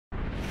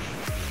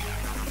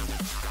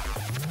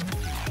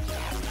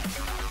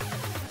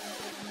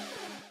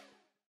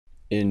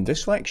In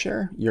this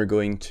lecture, you're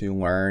going to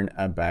learn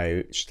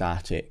about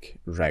static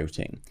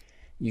routing.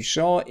 You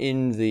saw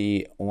in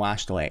the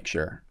last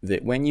lecture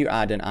that when you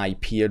add an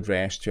IP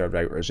address to a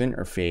router's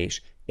interface,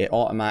 it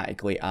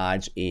automatically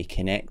adds a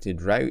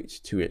connected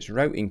route to its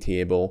routing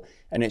table,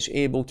 and it's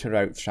able to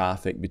route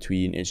traffic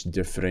between its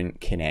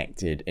different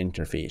connected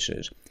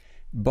interfaces.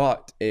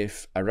 But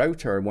if a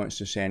router wants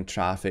to send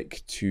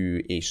traffic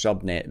to a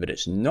subnet that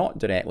it's not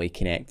directly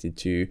connected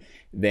to,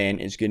 then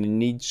it's going to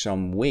need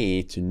some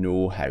way to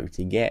know how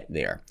to get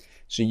there.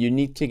 So you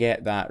need to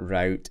get that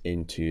route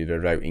into the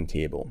routing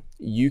table.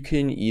 You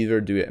can either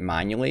do it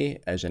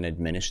manually as an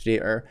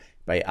administrator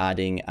by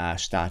adding a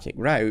static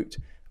route,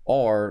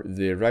 or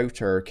the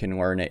router can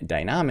learn it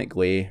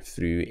dynamically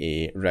through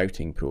a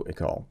routing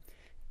protocol.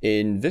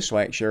 In this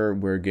lecture,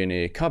 we're going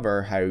to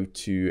cover how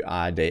to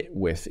add it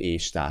with a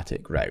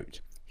static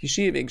route. You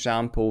see the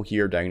example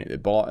here down at the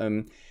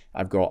bottom.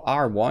 I've got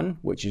R1,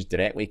 which is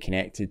directly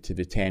connected to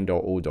the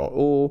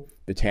 10.0.0,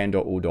 the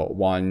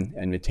 10.0.1,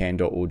 and the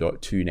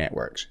 10.0.2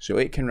 networks. So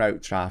it can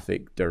route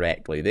traffic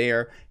directly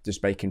there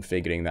just by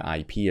configuring the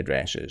IP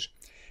addresses.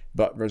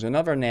 But there's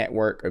another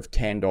network of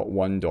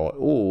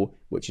 10.1.0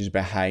 which is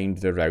behind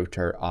the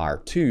router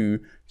R2.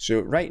 So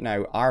right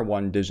now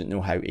R1 doesn't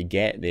know how to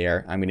get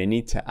there. I'm going to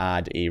need to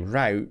add a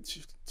route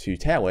to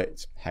tell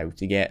it how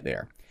to get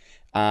there.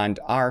 And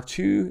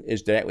R2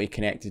 is directly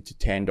connected to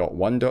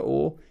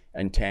 10.1.0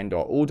 and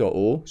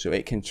 10.0.0, so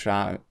it can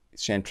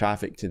send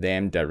traffic to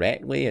them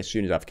directly as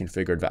soon as I've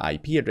configured the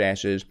IP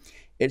addresses.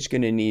 It's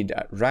going to need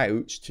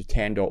routes to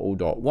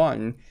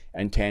 10.0.1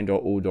 and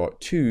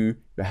 10.0.2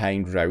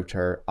 behind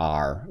router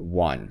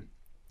R1.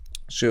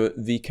 So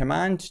the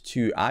command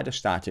to add a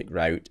static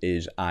route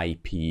is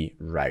IP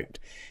route.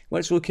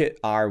 Let's look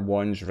at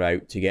R1's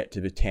route to get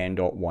to the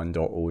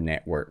 10.1.0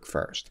 network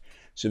first.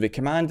 So the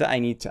command that I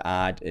need to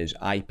add is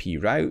IP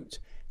route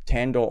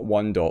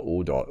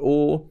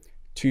 10.1.0.0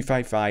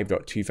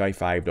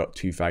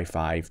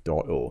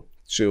 255.255.255.0.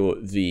 So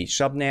the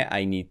subnet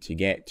I need to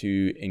get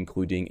to,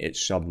 including its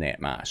subnet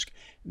mask.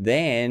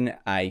 Then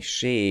I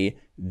say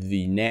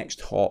the next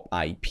hop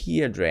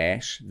IP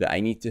address that I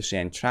need to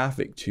send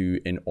traffic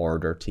to in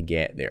order to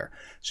get there.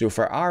 So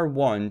for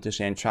R1 to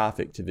send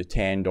traffic to the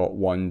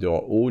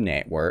 10.1.0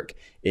 network,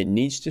 it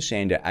needs to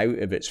send it out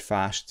of its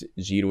fast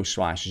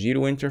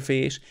 0/0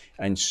 interface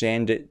and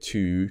send it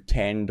to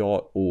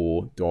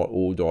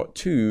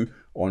 10.0.0.2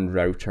 on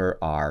router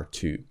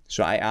R2.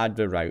 So I add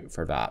the route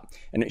for that.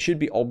 And it should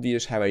be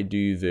obvious how I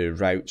do the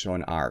routes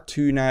on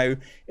R2 now.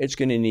 It's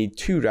going to need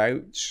two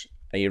routes,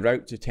 a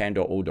route to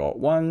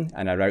 10.0.1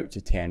 and a route to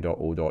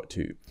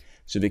 10.0.2.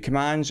 So the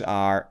commands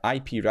are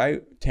IP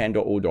route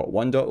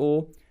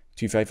 10.0.1.0,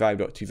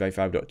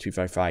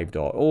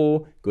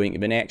 255.255.255.0, going to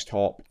the next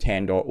hop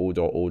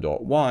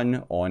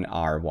 10.0.0.1 on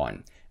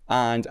R1.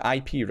 And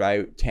IP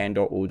route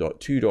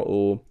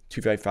 10.0.2.0,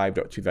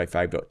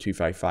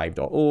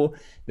 255.255.255.0.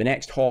 The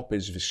next hop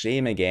is the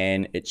same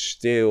again. It's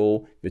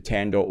still the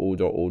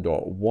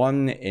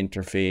 10.0.0.1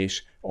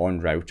 interface on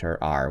router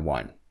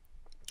R1.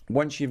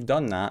 Once you've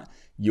done that,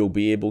 you'll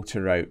be able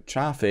to route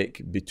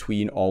traffic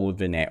between all of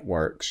the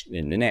networks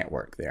in the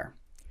network there.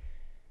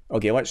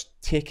 Okay, let's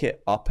take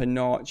it up a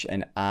notch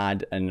and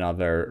add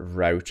another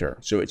router.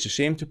 So it's the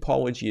same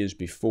topology as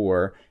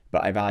before,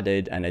 but I've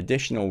added an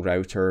additional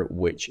router,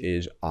 which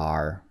is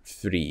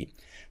R3.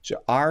 So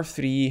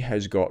R3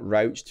 has got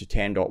routes to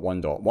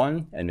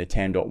 10.1.1 and the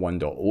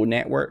 10.1.0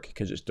 network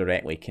because it's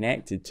directly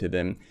connected to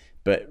them.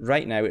 But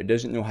right now it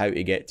doesn't know how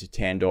to get to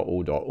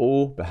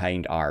 10.0.0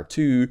 behind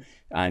R2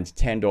 and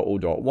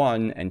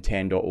 10.0.1 and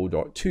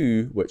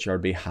 10.0.2, which are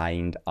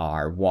behind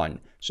R1.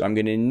 So I'm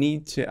going to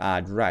need to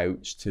add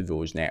routes to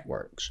those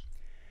networks.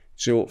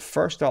 So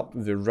first up,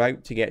 the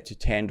route to get to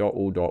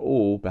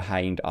 10.0.0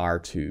 behind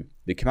R2.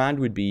 The command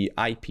would be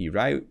IP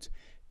route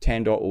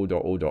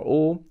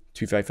 10.0.0.0,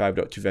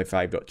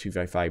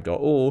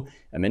 255.255.255.0,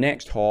 and the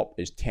next hop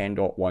is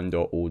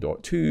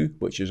 10.1.0.2,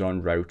 which is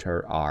on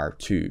router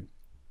R2.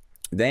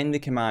 Then the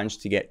commands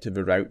to get to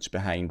the routes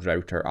behind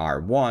router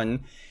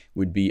R1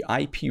 would be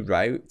IP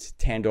route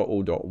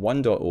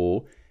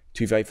 10.0.1.0,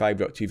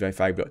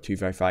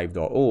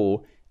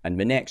 255.255.255.0, and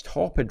the next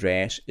hop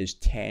address is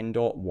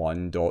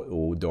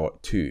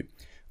 10.1.0.2.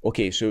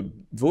 Okay, so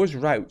those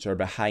routes are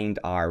behind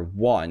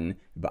R1,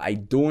 but I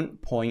don't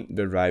point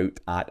the route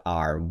at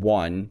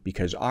R1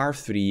 because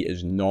R3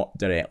 is not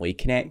directly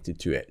connected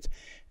to it.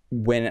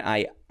 When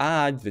I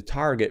add the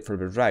target for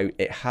the route,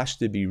 it has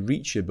to be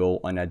reachable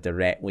on a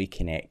directly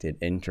connected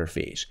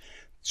interface.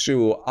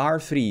 So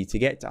R3, to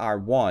get to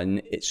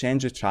R1, it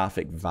sends the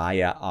traffic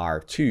via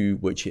R2,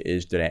 which it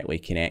is directly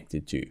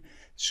connected to.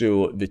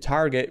 So the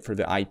target for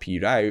the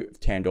IP route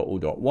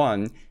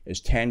 10.0.1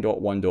 is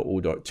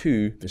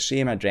 10.1.0.2, the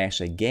same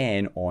address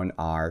again on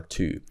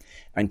R2.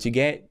 And to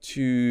get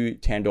to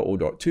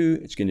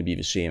 10.0.2, it's going to be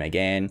the same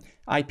again.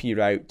 IP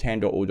route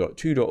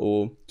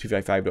 10.0.2.0,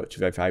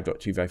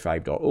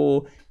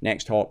 255.255.255.0.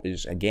 Next hop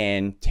is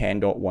again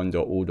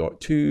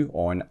 10.1.0.2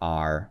 on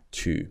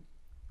R2.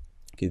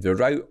 Okay, the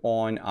route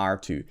on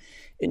R2.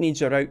 It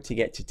needs a route to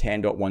get to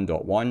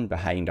 10.1.1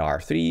 behind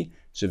R3.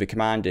 So the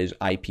command is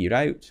IP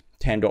route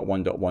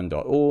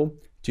 10.1.1.0,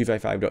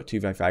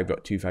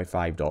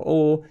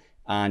 255.255.255.0,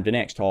 and the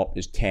next hop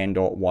is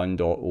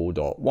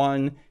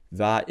 10.1.0.1.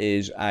 That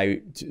is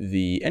out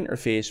the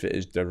interface that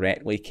is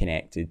directly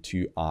connected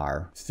to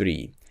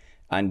R3.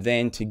 And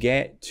then to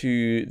get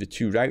to the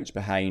two routes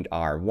behind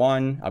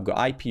R1, I've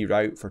got IP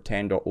route for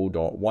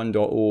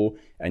 10.0.1.0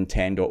 and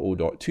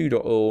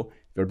 10.0.2.0.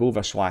 They're both a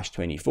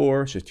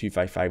 /24, so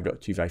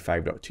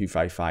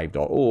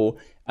 255.255.255.0.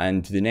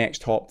 And the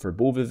next hop for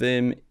both of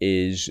them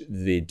is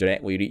the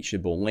directly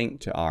reachable link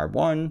to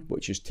R1,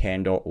 which is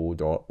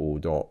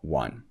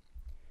 10.0.0.1.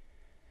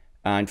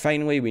 And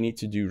finally, we need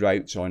to do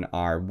routes on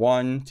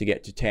R1 to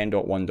get to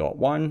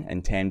 10.1.1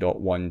 and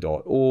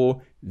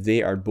 10.1.0.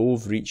 They are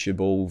both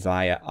reachable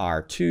via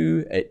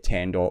R2 at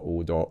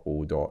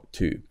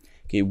 10.0.0.2.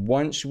 Okay,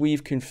 once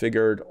we've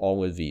configured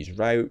all of these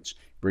routes,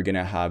 we're going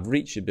to have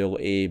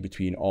reachability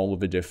between all of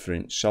the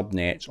different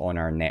subnets on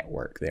our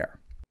network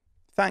there.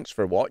 Thanks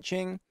for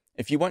watching.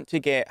 If you want to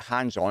get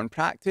hands-on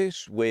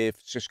practice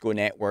with Cisco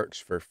networks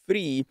for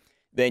free,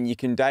 then you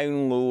can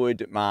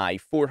download my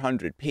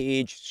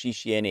 400-page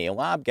CCNA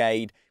Lab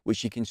Guide,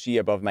 which you can see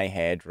above my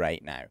head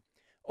right now.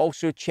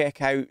 Also,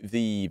 check out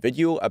the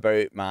video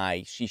about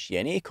my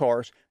CCNA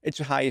course. It's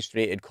the highest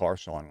rated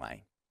course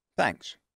online. Thanks.